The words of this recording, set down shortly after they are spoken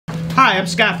Hi, I'm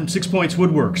Scott from 6 Points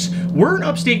Woodworks. We're in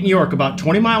upstate New York, about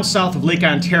 20 miles south of Lake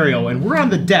Ontario, and we're on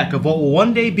the deck of what will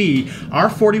one day be our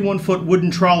 41-foot wooden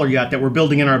trawler yacht that we're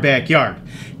building in our backyard.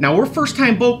 Now, we're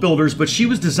first-time boat builders, but she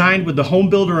was designed with the home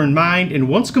builder in mind, and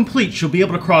once complete, she'll be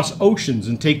able to cross oceans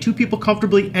and take two people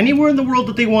comfortably anywhere in the world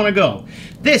that they want to go.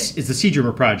 This is the Sea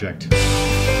Dreamer project.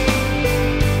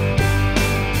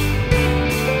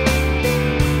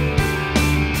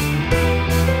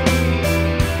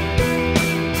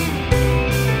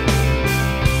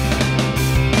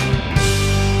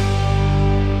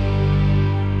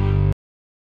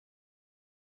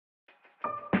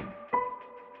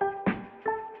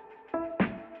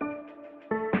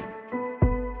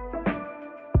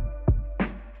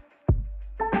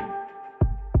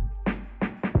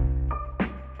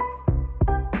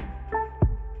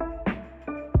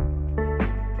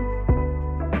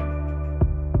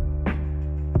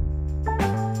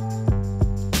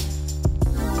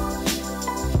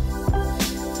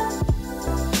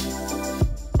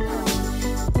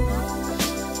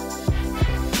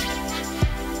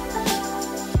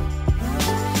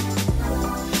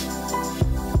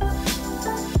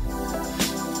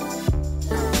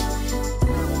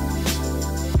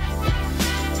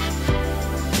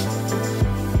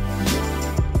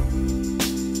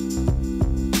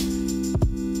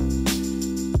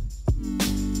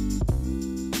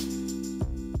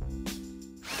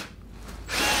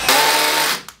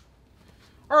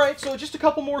 Alright, so just a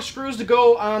couple more screws to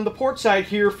go on the port side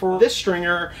here for this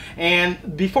stringer,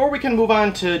 and before we can move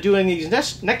on to doing these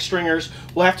next stringers,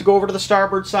 we'll have to go over to the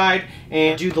starboard side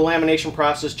and do the lamination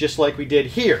process just like we did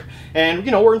here. And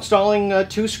you know, we're installing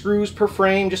 2 screws per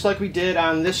frame just like we did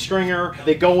on this stringer.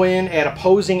 They go in at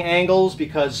opposing angles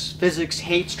because physics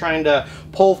hates trying to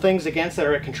pull things against that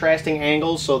are at contrasting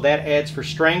angles, so that adds for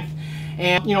strength.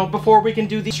 And you know, before we can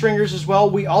do these stringers as well,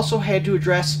 we also had to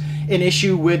address an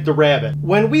issue with the rabbet.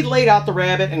 When we laid out the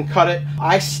rabbet and cut it,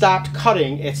 I stopped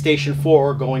cutting at station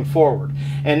 4 going forward.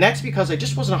 And that's because I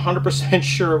just wasn't 100%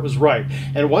 sure it was right.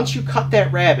 And once you cut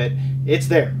that rabbet, it's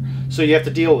there. So you have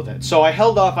to deal with it. So I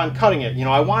held off on cutting it. You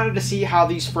know, I wanted to see how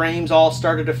these frames all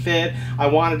started to fit. I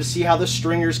wanted to see how the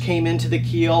stringers came into the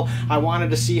keel. I wanted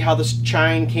to see how this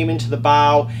chine came into the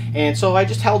bow. And so I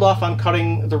just held off on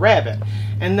cutting the rabbet.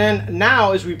 And then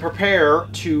now as we prepare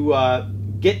to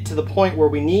get to the point where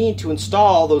we need to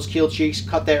install those keel cheeks,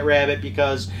 cut that rabbet,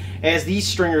 because as these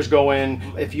stringers go in,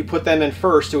 if you put them in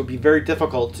first, it would be very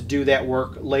difficult to do that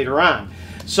work later on.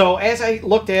 So as I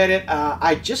looked at it,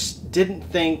 I just didn't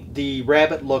think the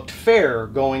rabbet looked fair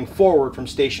going forward from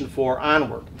station 4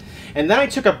 onward. And then I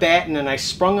took a batten and I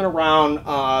sprung it around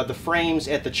the frames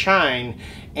at the chine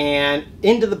and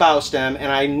into the bow stem, and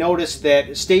I noticed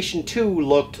that station 2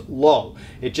 looked low.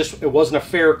 It wasn't a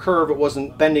fair curve, it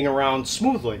wasn't bending around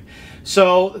smoothly.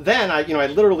 So then I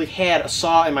literally had a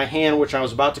saw in my hand, which I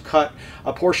was about to cut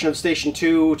a portion of station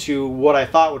 2 to what I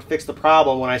thought would fix the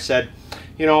problem, when I said,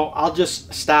 you know, I'll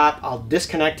just stop, I'll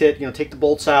disconnect it, you know, take the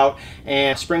bolts out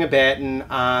and spring a batten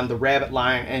on the rabbet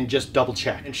line and just double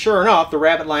check. And sure enough, the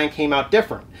rabbet line came out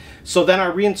different. So then I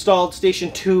reinstalled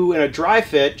station 2 in a dry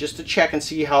fit just to check and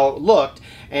see how it looked,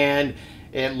 and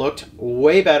it looked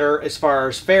way better as far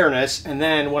as fairness. And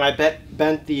then when I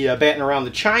bent the batten around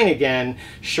the chine again,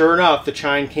 sure enough, the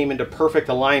chine came into perfect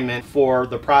alignment for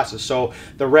the process. So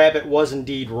the rabbet was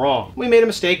indeed wrong. We made a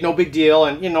mistake, no big deal.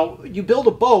 And you know, you build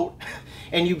a boat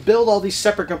and you build all these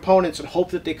separate components and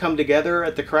hope that they come together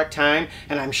at the correct time,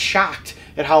 and I'm shocked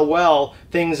at how well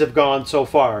things have gone so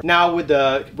far. Now with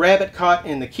the rabbet cut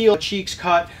and the keel cheeks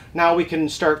cut, now we can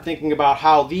start thinking about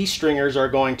how these stringers are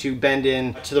going to bend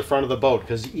in to the front of the boat,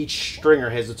 because each stringer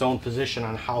has its own position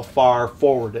on how far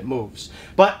forward it moves.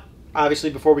 But obviously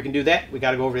before we can do that, we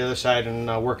got to go over to the other side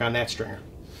and work on that stringer.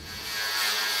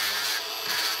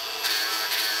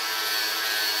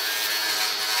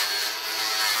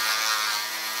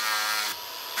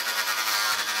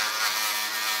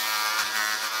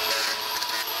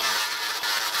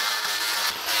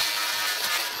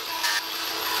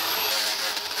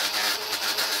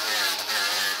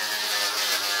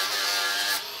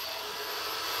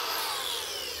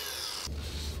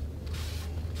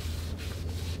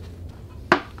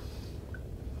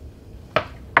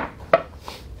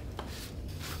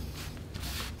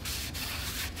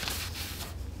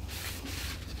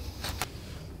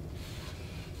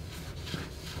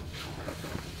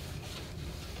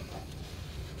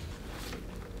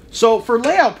 So for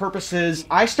layout purposes,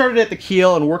 I started at the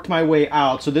keel and worked my way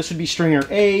out. So this would be stringer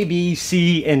A, B,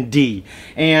 C, and D.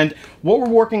 And What we're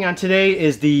working on today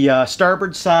is the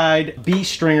starboard side B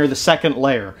stringer, the second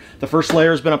layer. The first layer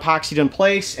has been epoxied in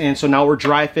place, and so now we're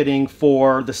dry fitting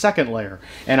for the second layer.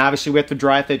 And obviously we have to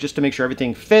dry fit just to make sure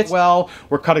everything fits well.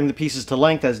 We're cutting the pieces to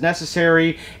length as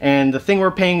necessary, and the thing we're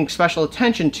paying special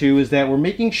attention to is that we're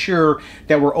making sure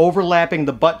that we're overlapping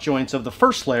the butt joints of the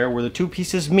first layer where the two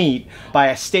pieces meet by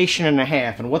a station and a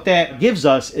half. And what that gives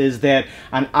us is that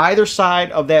on either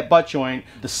side of that butt joint,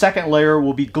 the second layer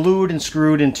will be glued and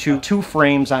screwed into two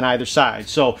frames on either side.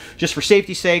 So just for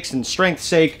safety's sakes and strength's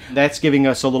sake, that's giving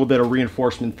us a little bit of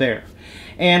reinforcement there.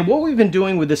 And what we've been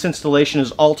doing with this installation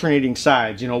is alternating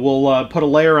sides. You know, we'll put a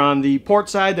layer on the port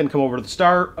side, then come over to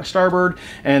the starboard,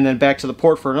 and then back to the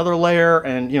port for another layer,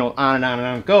 and you know, on and on and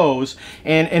on it goes.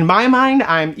 And in my mind,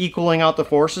 I'm equaling out the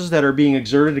forces that are being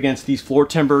exerted against these floor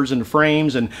timbers and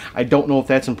frames, and I don't know if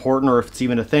that's important or if it's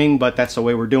even a thing, but that's the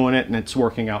way we're doing it, and it's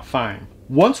working out fine.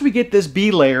 Once we get this B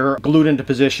layer glued into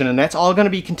position, and that's all going to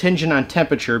be contingent on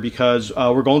temperature because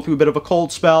we're going through a bit of a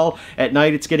cold spell. At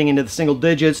night it's getting into the single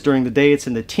digits, during the day it's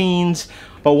in the teens.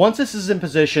 But once this is in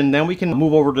position, then we can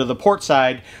move over to the port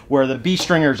side where the B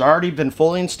stringer's already been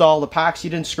fully installed,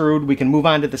 epoxied and screwed. We can move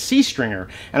on to the C stringer.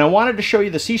 And I wanted to show you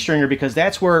the C stringer because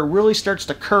that's where it really starts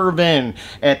to curve in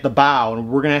at the bow. And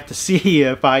we're going to have to see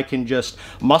if I can just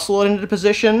muscle it into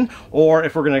position or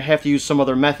if we're going to have to use some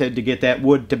other method to get that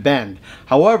wood to bend.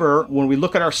 However, when we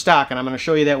look at our stock, and I'm going to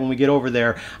show you that when we get over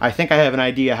there, I think I have an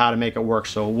idea how to make it work.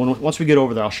 So once we get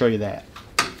over there, I'll show you that.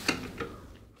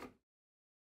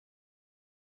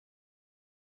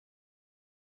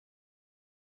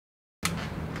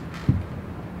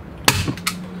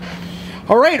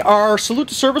 Alright, our salute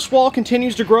to service wall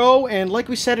continues to grow, and like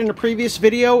we said in a previous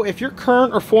video, if you're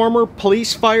current or former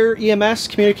police, fire, EMS,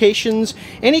 communications,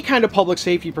 any kind of public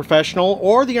safety professional,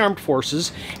 or the armed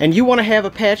forces, and you want to have a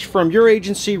patch from your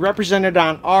agency represented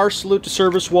on our salute to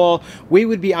service wall, we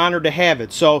would be honored to have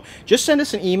it. So just send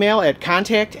us an email at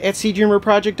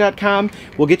contact@cgmproject.com.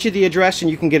 We'll get you the address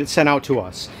and you can get it sent out to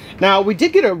us. Now, we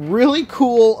did get a really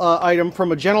cool item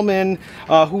from a gentleman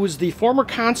who was the former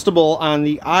constable on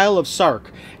the Isle of Sark.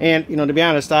 And, you know, to be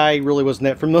honest, I really wasn't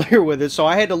that familiar with it, so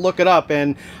I had to look it up.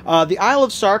 And the Isle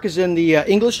of Sark is in the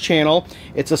English Channel.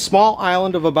 It's a small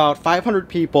island of about 500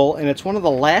 people, and it's one of the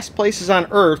last places on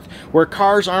Earth where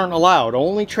cars aren't allowed,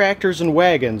 only tractors and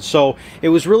wagons. So it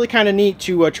was really kind of neat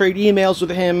to trade emails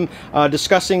with him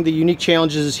discussing the unique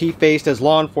challenges he faced as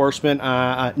law enforcement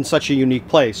in such a unique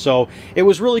place. So it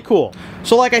was really cool.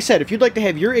 So like I said, if you'd like to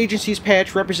have your agency's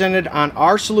patch represented on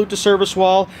our salute to service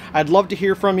wall, I'd love to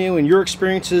hear from you and your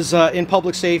experiences in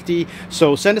public safety.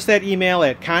 So send us that email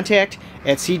at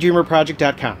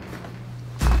contact@cgmproject.com.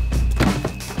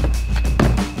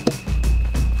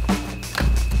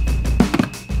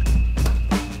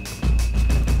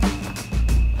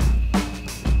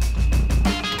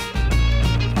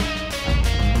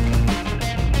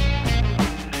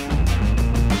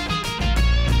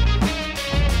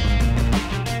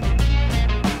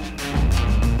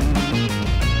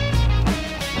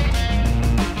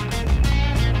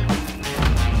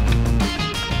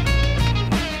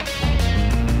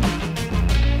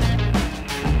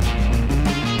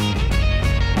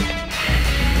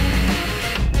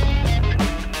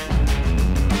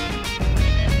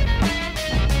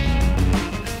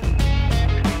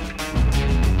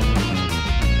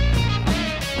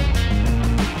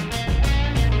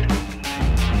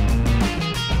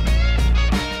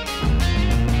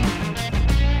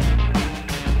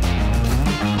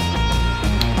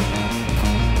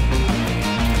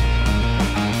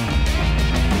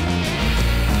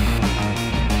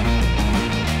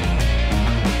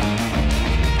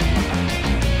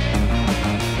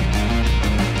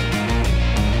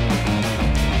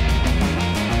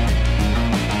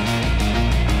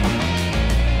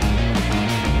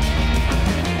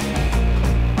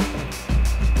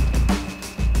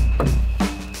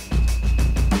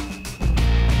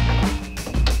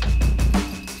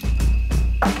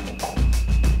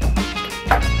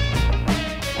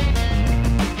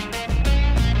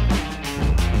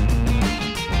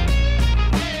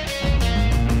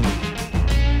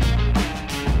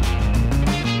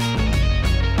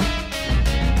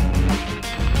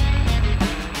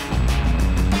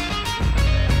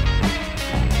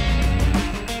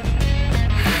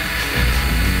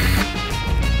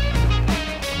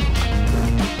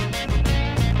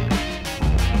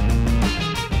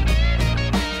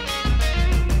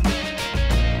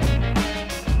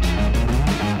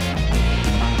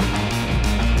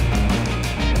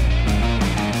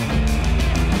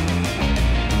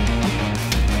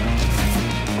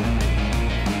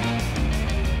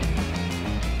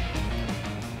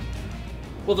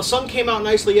 Well, the sun came out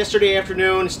nicely yesterday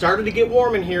afternoon. It started to get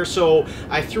warm in here, so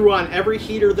I threw on every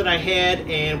heater that I had,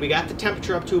 and we got the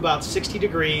temperature up to about 60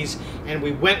 degrees, and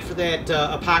we went for that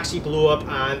epoxy glue up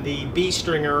on the B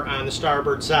stringer on the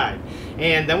starboard side.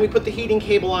 And then we put the heating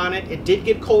cable on it. It did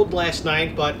get cold last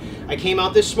night, but I came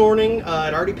out this morning. It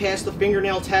already passed the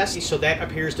fingernail test, so that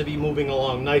appears to be moving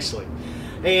along nicely.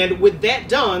 And with that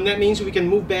done, that means we can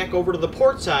move back over to the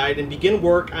port side and begin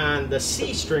work on the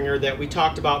C stringer that we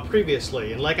talked about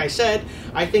previously. And like I said,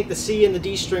 I think the C and the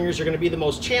D stringers are going to be the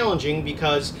most challenging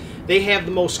because they have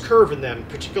the most curve in them,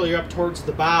 particularly up towards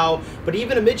the bow, but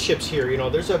even amidships here, you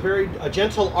know, there's a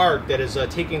gentle arc that is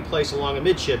taking place along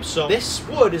amidships. So this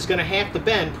wood is going to have to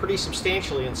bend pretty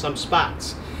substantially in some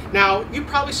spots. Now, you've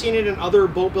probably seen it in other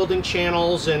boat building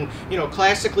channels and, you know,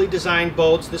 classically designed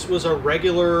boats. This was a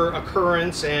regular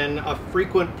occurrence and a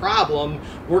frequent problem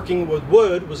working with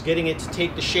wood was getting it to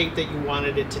take the shape that you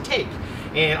wanted it to take.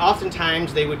 And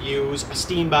oftentimes they would use a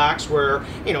steam box where,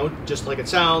 you know, just like it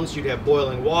sounds, you'd have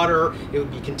boiling water. It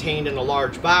would be contained in a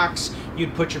large box.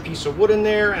 You'd put your piece of wood in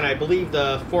there, and I believe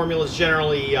the formula is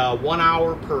generally 1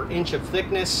 hour per inch of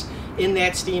thickness in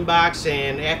that steam box,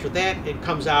 and after that it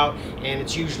comes out and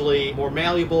it's usually more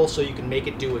malleable so you can make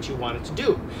it do what you want it to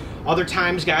do. Other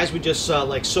times guys would just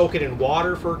like soak it in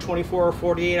water for 24 or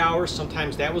 48 hours.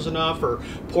 Sometimes that was enough, or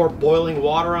pour boiling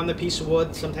water on the piece of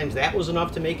wood. Sometimes that was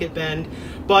enough to make it bend.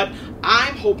 But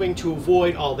I'm hoping to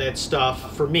avoid all that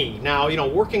stuff for me. Now, you know,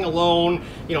 working alone,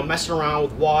 you know, messing around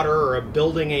with water or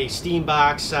building a steam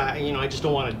box, you know, I just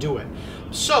don't want to do it.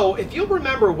 So if you'll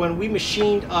remember when we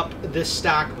machined up this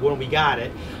stock when we got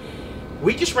it,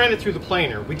 we just ran it through the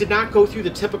planer. We did not go through the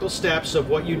typical steps of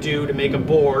what you do to make a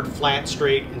board flat,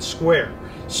 straight, and square.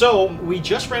 So we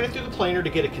just ran it through the planer to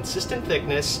get a consistent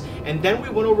thickness, and then we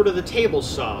went over to the table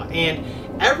saw. And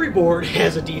every board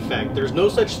has a defect. There's no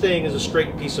such thing as a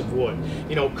straight piece of wood.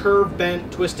 You know, curved,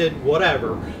 bent, twisted,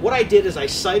 whatever. What I did is I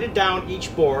sighted down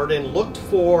each board and looked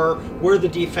for where the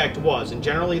defect was. And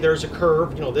generally there's a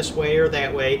curve, you know, this way or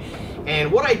that way.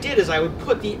 And what I did is I would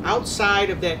put the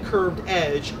outside of that curved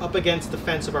edge up against the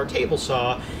fence of our table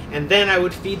saw, and then I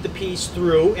would feed the piece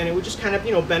through, and it would just kind of,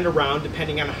 you know, bend around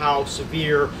depending on how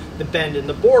severe the bend in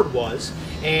the board was.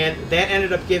 And that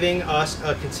ended up giving us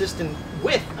a consistent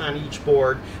width on each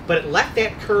board, but it left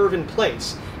that curve in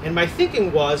place. And my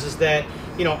thinking was that,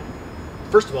 you know,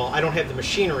 first of all, I don't have the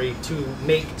machinery to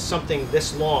make something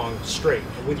this long straight.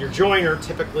 With your joiner,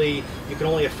 typically you can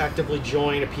only effectively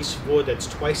join a piece of wood that's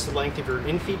twice the length of your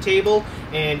in-feed table.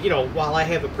 And, you know, while I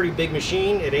have a pretty big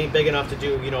machine, it ain't big enough to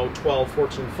do, you know, 12,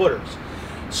 14 footers.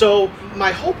 So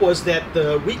my hope was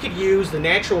that we could use the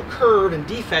natural curve and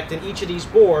defect in each of these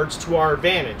boards to our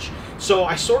advantage. So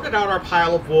I sorted out our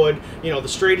pile of wood, you know, the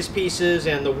straightest pieces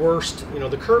and the worst, you know,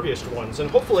 the curviest ones. And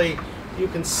hopefully you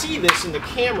can see this in the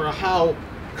camera how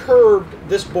curved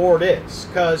this board is,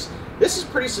 because this is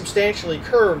pretty substantially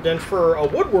curved, and for a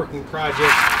woodworking project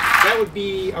that would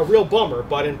be a real bummer,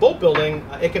 but in boat building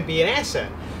it can be an asset.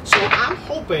 So I'm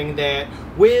hoping that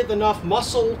with enough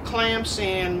muscle clamps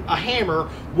and a hammer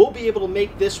we'll be able to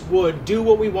make this wood do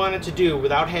what we want it to do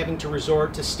without having to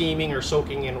resort to steaming or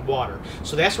soaking in water.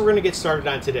 So that's what we're going to get started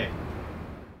on today.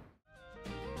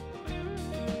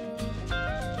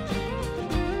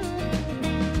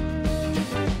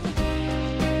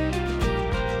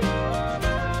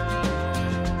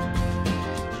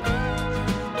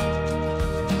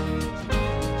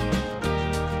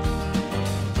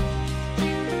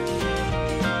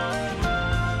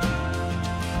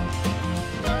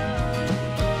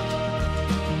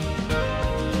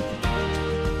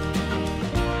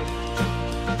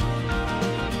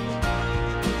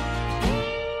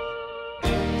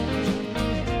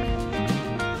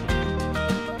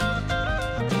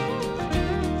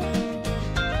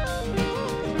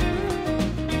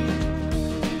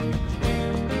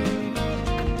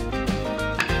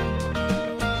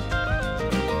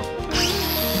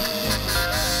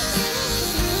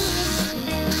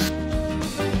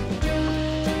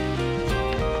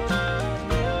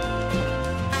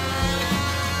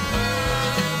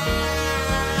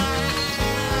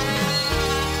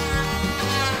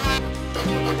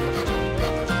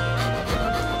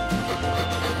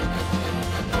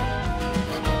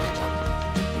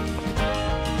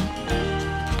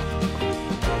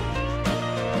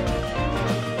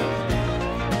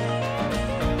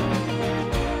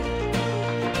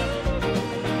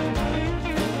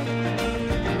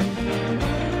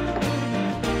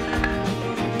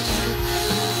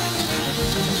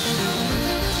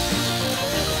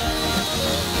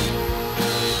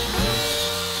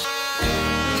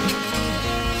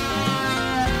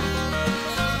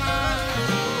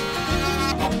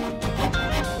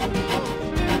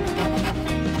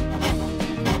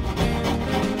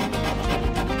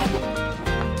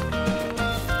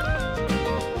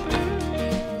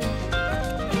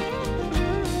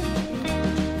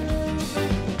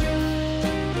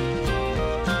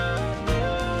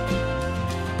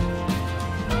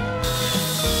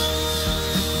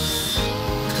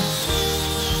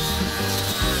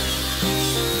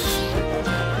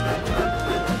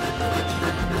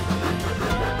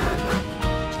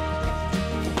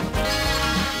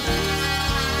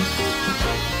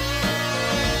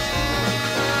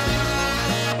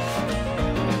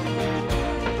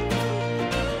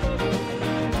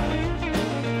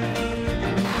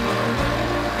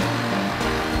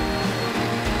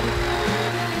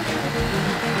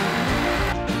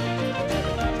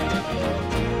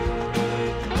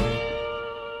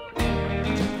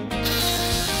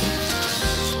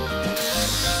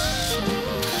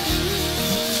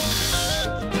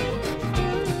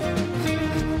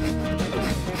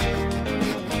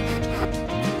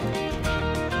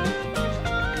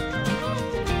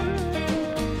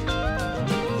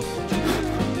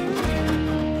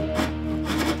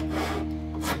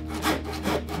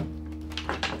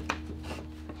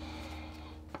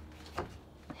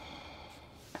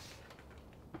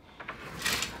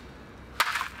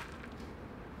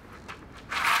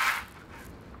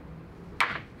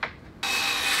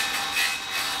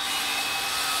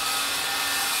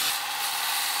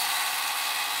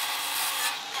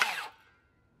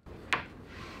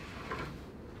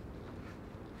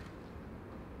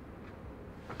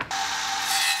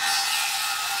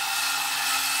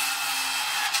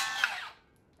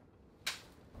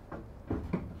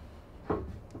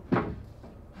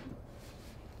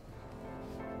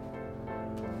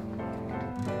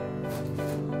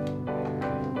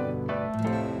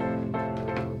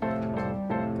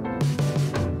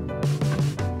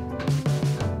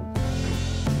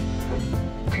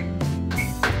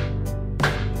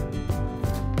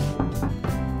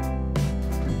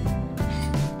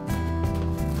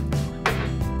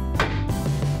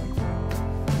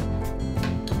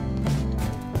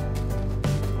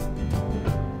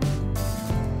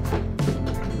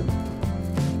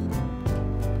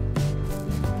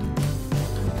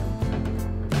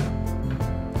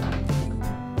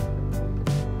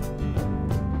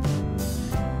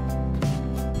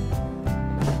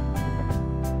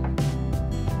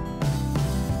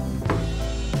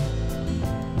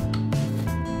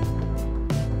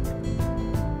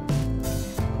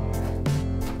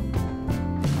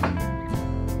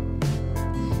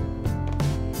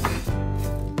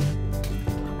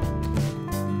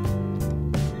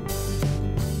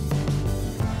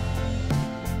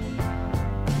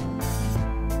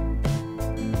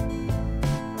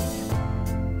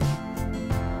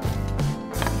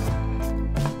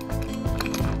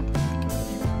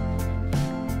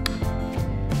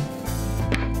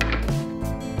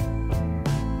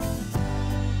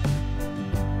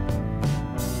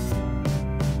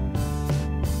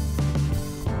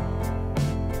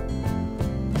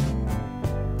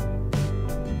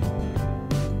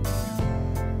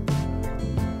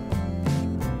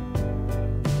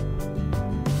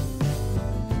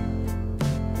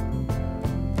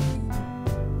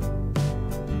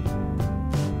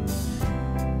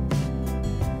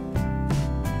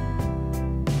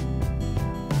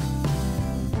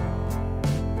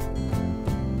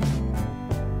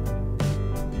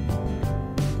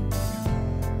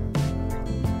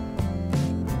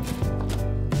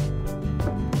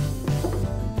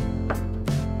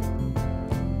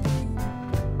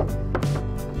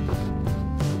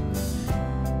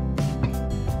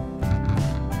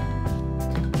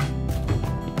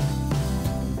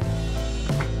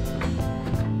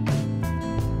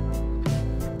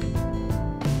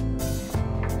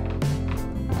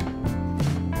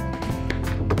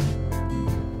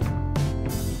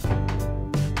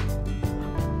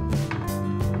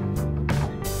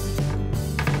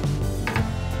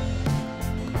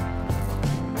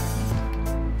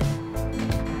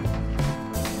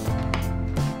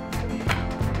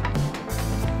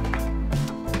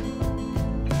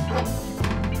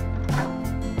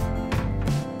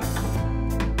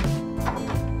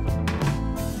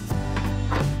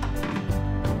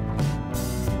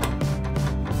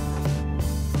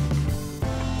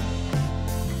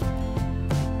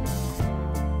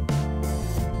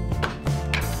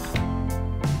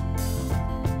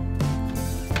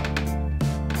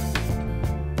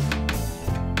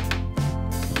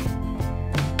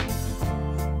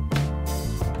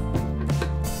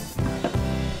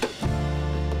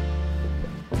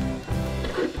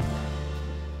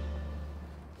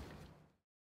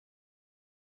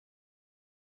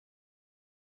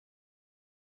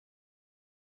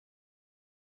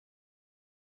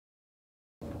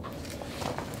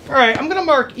 All right, I'm gonna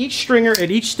mark each stringer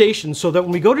at each station so that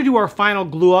when we go to do our final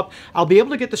glue up, I'll be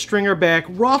able to get the stringer back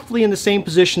roughly in the same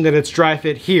position that it's dry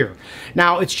fit here.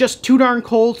 Now, it's just too darn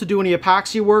cold to do any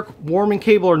epoxy work, warming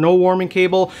cable or no warming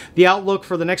cable. The outlook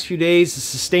for the next few days is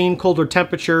sustained colder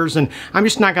temperatures, and I'm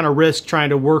just not gonna risk trying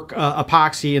to work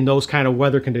epoxy in those kind of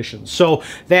weather conditions. So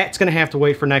that's gonna have to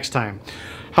wait for next time.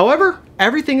 However,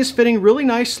 everything is fitting really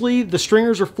nicely. The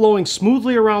stringers are flowing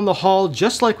smoothly around the hull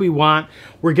just like we want.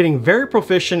 We're getting very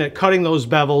proficient at cutting those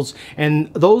bevels,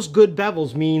 and those good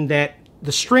bevels mean that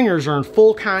the stringers are in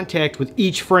full contact with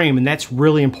each frame, and that's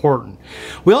really important.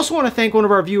 We also want to thank one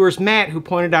of our viewers, Matt, who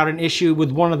pointed out an issue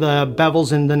with one of the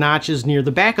bevels and the notches near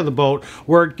the back of the boat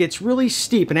where it gets really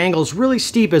steep and angles really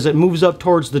steep as it moves up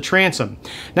towards the transom.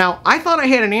 Now, I thought I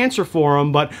had an answer for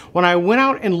him, but when I went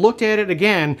out and looked at it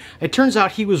again, it turns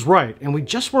out he was right, and we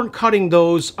just weren't cutting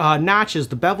those notches,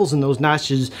 the bevels in those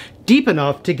notches, deep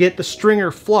enough to get the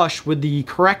stringer flush with the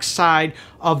correct side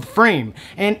of the frame.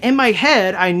 And in my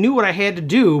head, I knew what I had to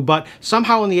do, but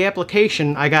somehow in the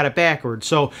application, I got it backwards.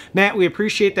 So, Matt, we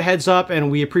appreciate the heads up,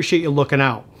 and we appreciate you looking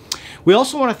out. We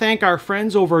also want to thank our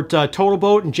friends over at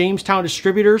Totalboat and Jamestown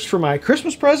Distributors for my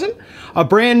Christmas present. A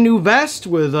brand new vest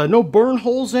with no burn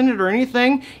holes in it or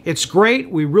anything. It's great.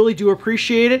 We really do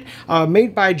appreciate it.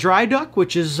 Made by Dry Duck,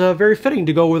 which is very fitting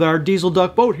to go with our diesel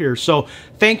duck boat here. So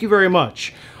thank you very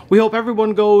much. We hope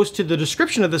everyone goes to the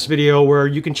description of this video where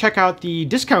you can check out the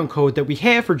discount code that we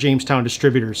have for Jamestown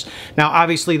Distributors. Now,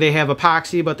 obviously they have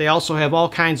epoxy, but they also have all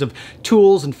kinds of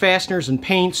tools and fasteners and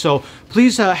paint, so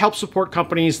please help support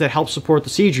companies that help support the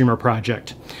Sea Dreamer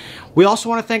project. We also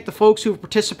want to thank the folks who have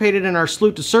participated in our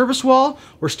Salute to Service wall.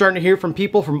 We're starting to hear from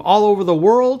people from all over the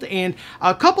world, and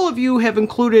a couple of you have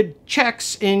included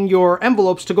checks in your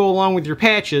envelopes to go along with your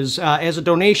patches as a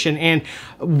donation, and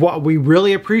we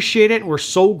really appreciate it, and we're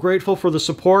so grateful for the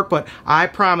support, but I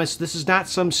promise this is not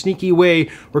some sneaky way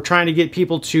we're trying to get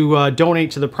people to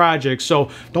donate to the project, so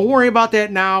don't worry about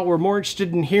that now. We're more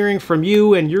interested in hearing from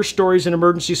you and your stories in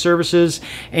emergency services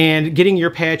and getting your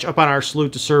patch up on our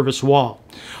Salute to Service wall.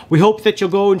 We hope that you'll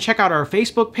go and check out our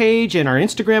Facebook page and our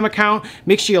Instagram account.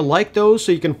 Make sure you like those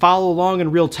so you can follow along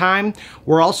in real time.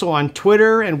 We're also on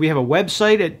Twitter, and we have a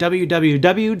website at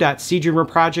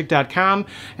www.seadreamerproject.com,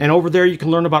 and over there you can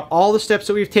learn about all the steps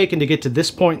that we've taken to get to this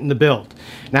point in the build.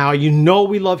 Now, you know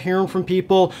we love hearing from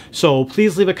people, so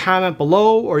please leave a comment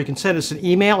below, or you can send us an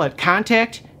email at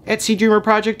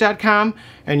contact@seadreamerproject.com,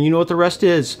 and you know what the rest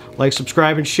is. Like,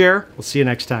 subscribe, and share. We'll see you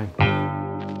next time.